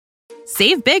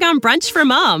Save big on brunch for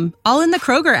mom, all in the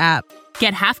Kroger app.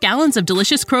 Get half gallons of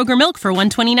delicious Kroger milk for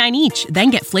 $1.29 each.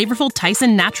 Then get flavorful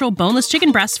Tyson natural boneless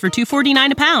chicken breasts for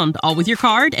 $2.49 a pound, all with your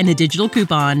card and a digital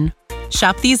coupon.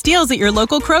 Shop these deals at your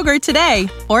local Kroger today,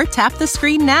 or tap the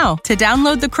screen now to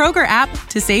download the Kroger app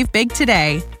to save big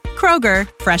today. Kroger,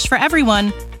 fresh for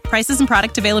everyone. Prices and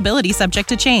product availability subject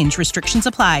to change. Restrictions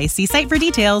apply. See site for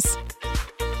details.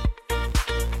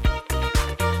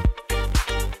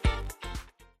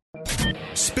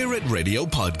 Spirit Radio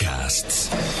Podcasts.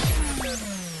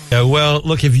 Well,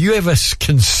 look, have you ever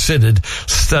considered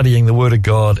studying the Word of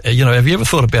God? Have you ever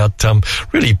thought about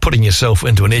really putting yourself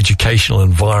into an educational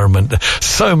environment?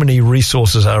 So many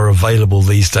resources are available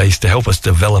these days to help us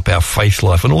develop our faith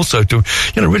life and also to,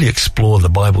 really explore the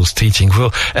Bible's teaching.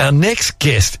 Well, our next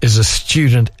guest is a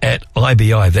student at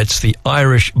IBI. That's the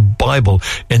Irish Bible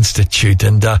Institute.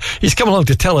 And he's come along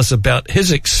to tell us about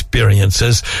his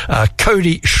experiences.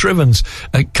 Cody Scrivens.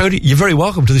 Cody, you're very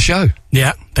welcome to the show.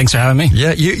 Yeah, thanks for having me.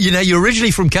 Yeah, you're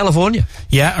originally from California.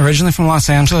 Yeah, originally from Los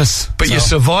Angeles. But you're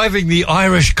surviving the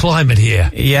Irish climate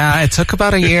here. Yeah, it took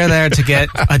about a year there to get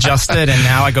adjusted, and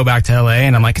now I go back to LA,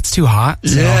 and I'm like, it's too hot.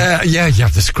 So. Yeah,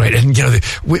 that's great. And,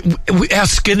 our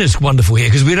skin is wonderful here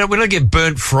because we don't get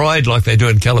burnt fried like they do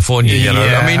in California, Yeah.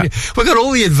 I mean, we've got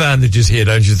all the advantages here,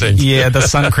 don't you think? Yeah, the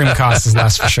sun cream cost is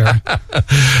less for sure.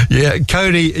 Yeah,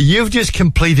 Cody, you've just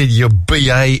completed your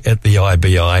BA at the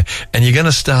IBI, and you're going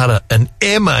to start an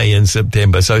MA in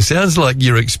September. So it sounds like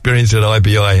your experience at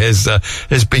IBI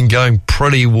has been going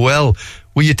pretty well.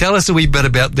 Will you tell us a wee bit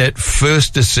about that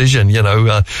first decision,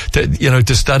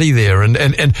 to study there,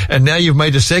 and now you've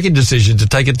made a second decision to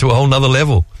take it to a whole nother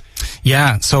level?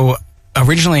 Yeah. So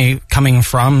originally coming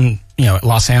from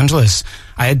Los Angeles,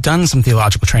 I had done some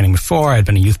theological training before. I'd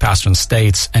been a youth pastor in the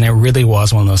States, and it really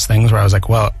was one of those things where I was like,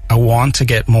 well, I want to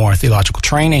get more theological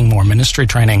training, more ministry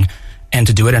training, and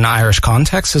to do it in an Irish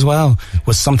context as well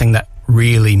was something that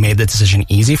really made the decision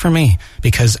easy for me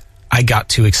because I got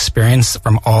to experience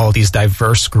from all these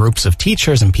diverse groups of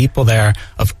teachers and people there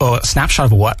of a snapshot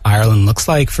of what Ireland looks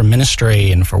like for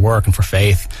ministry and for work and for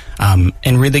faith,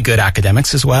 and really good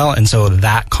academics as well. And so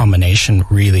that combination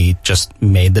really just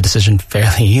made the decision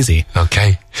fairly easy.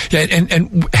 Okay. Yeah,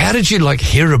 and how did you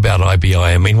hear about IBI?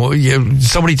 I mean,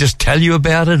 somebody just tell you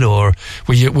about it, or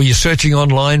were you searching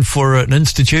online for an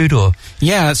institute, or?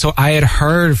 Yeah, so I had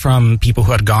heard from people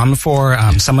who had gone before.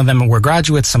 Some of them were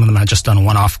graduates, some of them had just done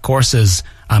one-off courses,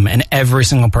 and every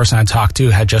single person I talked to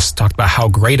had just talked about how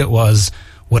great it was,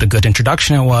 what a good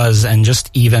introduction it was, and just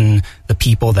even the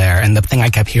people there. And the thing I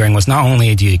kept hearing was not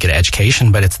only do you get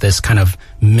education, but it's this kind of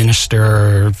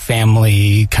minister,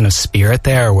 family kind of spirit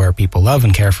there where people love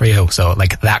and care for you. So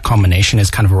that combination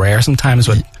is kind of rare sometimes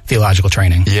with theological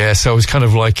training. Yeah, so it's kind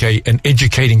of like an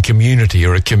educating community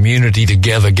or a community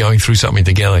together going through something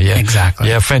together. Yeah, exactly.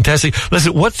 Yeah, fantastic.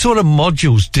 Listen, what sort of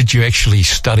modules did you actually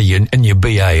study in your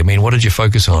BA? I mean, what did you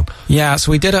focus on? Yeah,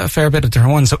 so we did a fair bit of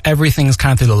different ones. So everything is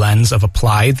kind of through the lens of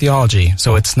applied theology.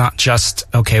 So it's not just,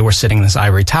 okay, we're sitting in this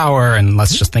ivory tower and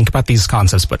let's just think about these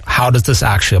concepts, but how does this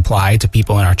actually apply to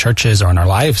people in our churches or in our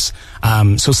lives?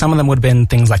 So some of them would have been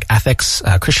things like ethics,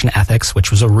 Christian ethics,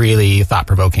 which was a really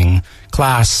thought-provoking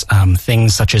class.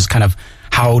 Things such as kind of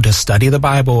how to study the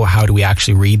Bible, how do we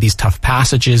actually read these tough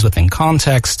passages within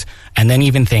context, and then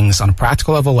even things on a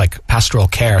practical level like pastoral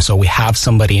care. So we have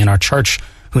somebody in our church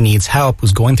who needs help,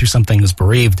 who's going through something, who's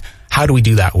bereaved. How do we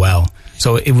do that well?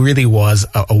 So it really was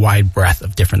a wide breadth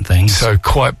of different things. So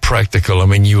quite practical. I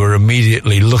mean, you were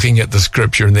immediately looking at the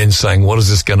scripture and then saying, what is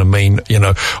this going to mean,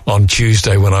 on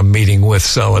Tuesday when I'm meeting with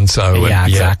so-and-so? Yeah,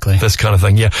 exactly. This kind of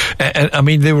thing, yeah. And I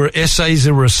mean, there were essays,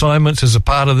 there were assignments as a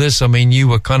part of this. I mean, you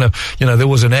were kind of, there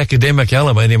was an academic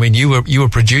element. I mean, you were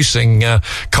producing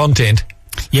content.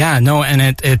 Yeah, no,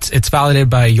 and it's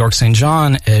validated by York St.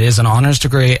 John. It is an honors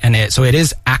degree, and so it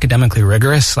is academically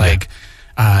rigorous.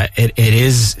 It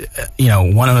is,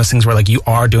 one of those things where you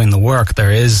are doing the work.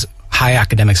 There is high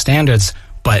academic standards,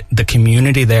 but the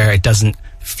community there, it doesn't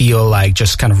feel like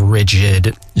just kind of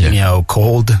rigid,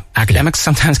 cold. Academics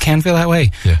sometimes can feel that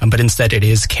way, but instead it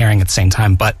is caring at the same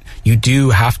time. But you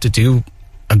do have to do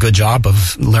a good job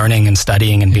of learning and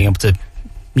studying and being able to,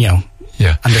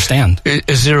 understand.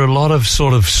 Is there a lot of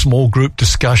sort of small group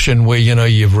discussion where,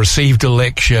 you've received a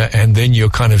lecture and then you're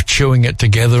kind of chewing it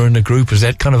together in a group? Is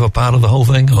that kind of a part of the whole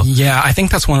thing? Or? Yeah, I think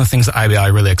that's one of the things that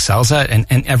IBI really excels at, and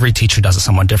every teacher does it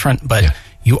somewhat different, but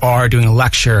you are doing a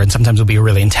lecture, and sometimes it'll be a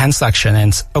really intense lecture, and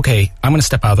it's, okay, I'm going to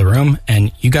step out of the room,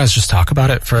 and you guys just talk about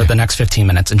it for the next 15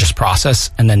 minutes and just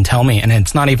process, and then tell me. And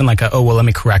it's not even let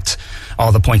me correct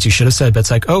all the points you should have said, but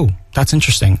it's that's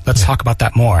interesting. Let's talk about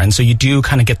that more. And so you do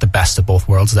kind of get the best of both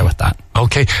worlds there with that.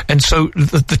 Okay. And so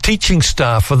the teaching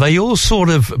staff, are they all sort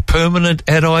of permanent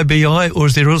at IBI, or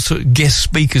is there also guest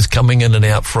speakers coming in and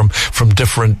out from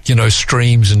different,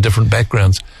 streams and different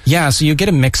backgrounds? Yeah, so you get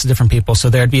a mix of different people. So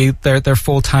there'd be their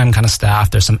full-time kind of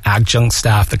staff. There's some adjunct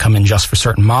staff that come in just for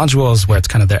certain modules where it's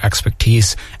kind of their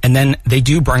expertise. And then they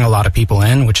do bring a lot of people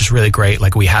in, which is really great.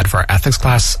 Like we had for our ethics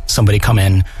class, somebody come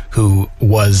in who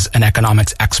was an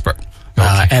economics expert.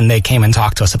 Okay. And they came and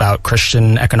talked to us about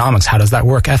Christian economics. How does that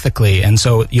work ethically? And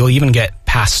so you'll even get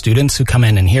past students who come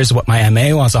in and here's what my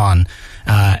MA was on.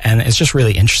 And it's just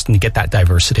really interesting to get that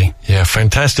diversity. Yeah,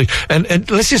 fantastic. And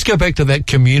let's just go back to that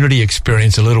community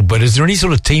experience a little bit. Is there any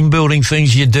sort of team building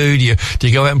things you do? Do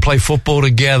you go out and play football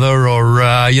together, or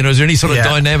is there any sort of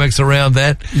dynamics around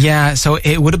that? Yeah, so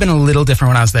it would have been a little different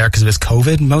when I was there because it was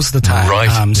COVID most of the time.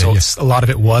 Right. So a lot of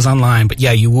it was online. But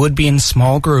yeah, you would be in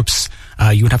small groups.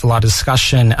 You would have a lot of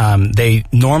discussion. They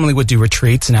normally would do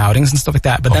retreats and outings and stuff like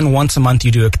that. But then once a month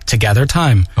you do a together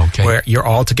time where you're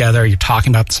all together, you're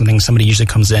talking about something, somebody usually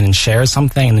comes in and shares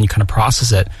something, and then you kind of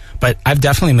process it. But I've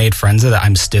definitely made friends that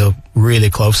I'm still really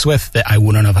close with that I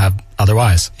wouldn't have had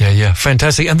otherwise. Yeah,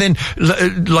 fantastic. And then,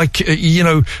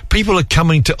 people are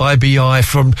coming to IBI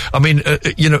from,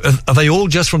 are they all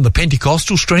just from the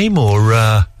Pentecostal stream,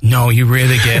 or? No, you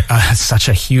really get such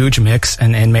a huge mix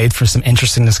and made for some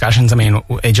interesting discussions. I mean,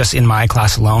 just in my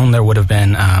class alone, there would have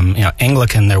been,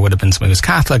 Anglican, there would have been somebody who was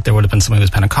Catholic, there would have been somebody who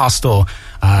was Pentecostal,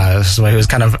 somebody who was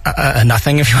kind of a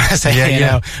nothing, if you want to say, you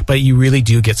know. But you really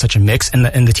do get such a mix, and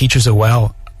the teachers as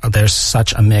well. There's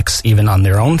such a mix even on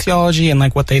their own theology and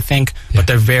like what they think, but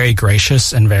they're very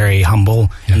gracious and very humble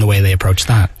in the way they approach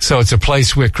that. So it's a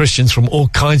place where Christians from all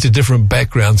kinds of different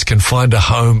backgrounds can find a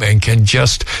home and can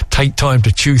just take time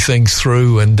to chew things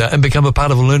through and become a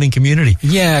part of a learning community.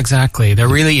 Yeah, exactly. There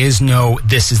really is no,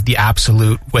 this is the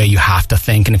absolute way you have to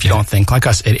think, and if you don't think like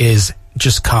us, it is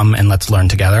just come and let's learn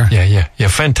together. Yeah,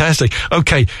 fantastic.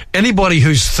 Okay, anybody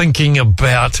who's thinking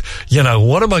about,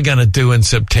 what am I going to do in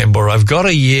September? I've got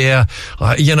a year,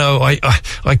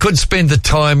 I could spend the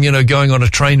time, going on a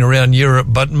train around Europe,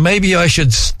 but maybe I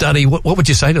should study. What would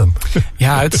you say to them?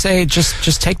 Yeah, I'd say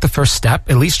just take the first step.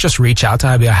 At least just reach out to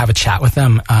IBI, have a chat with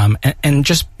them, and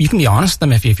just, you can be honest with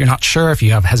them if you're not sure, if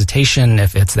you have hesitation,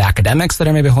 if it's the academics that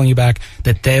are maybe holding you back,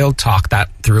 that they'll talk that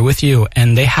through with you.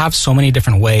 And they have so many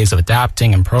different ways of adapting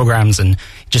and programs and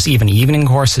just even evening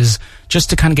courses, just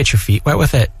to kind of get your feet wet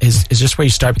with it is just where you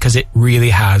start, because it really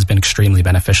has been extremely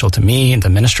beneficial to me and the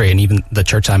ministry and even the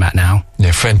church I'm at now.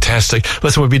 Yeah, fantastic.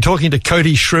 Listen, we've been talking to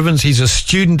Cody Scrivens. He's a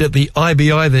student at the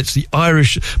IBI, that's the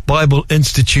Irish Bible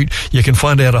Institute. You can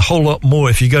find out a whole lot more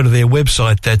if you go to their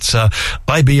website. That's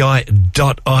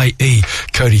ibi.ie.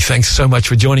 Cody, thanks so much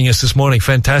for joining us this morning.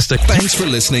 Fantastic. Thanks for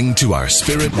listening to our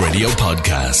Spirit Radio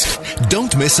podcast.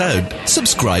 Don't miss out.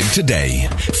 Subscribe today.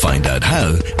 Find out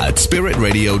how at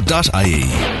spiritradio.ie.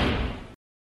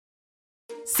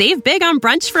 Save big on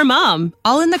brunch for mom,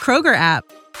 all in the Kroger app.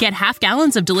 Get half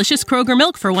gallons of delicious Kroger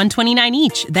milk for $1.29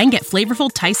 each. Then get flavorful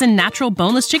Tyson natural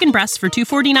boneless chicken breasts for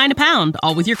 $2.49 a pound,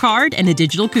 all with your card and a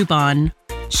digital coupon.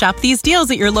 Shop these deals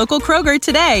at your local Kroger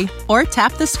today, or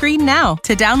tap the screen now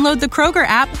to download the Kroger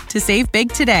app to save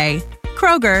big today.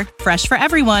 Kroger, fresh for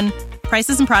everyone.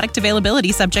 Prices and product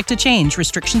availability subject to change.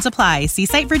 Restrictions apply. See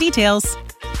site for details.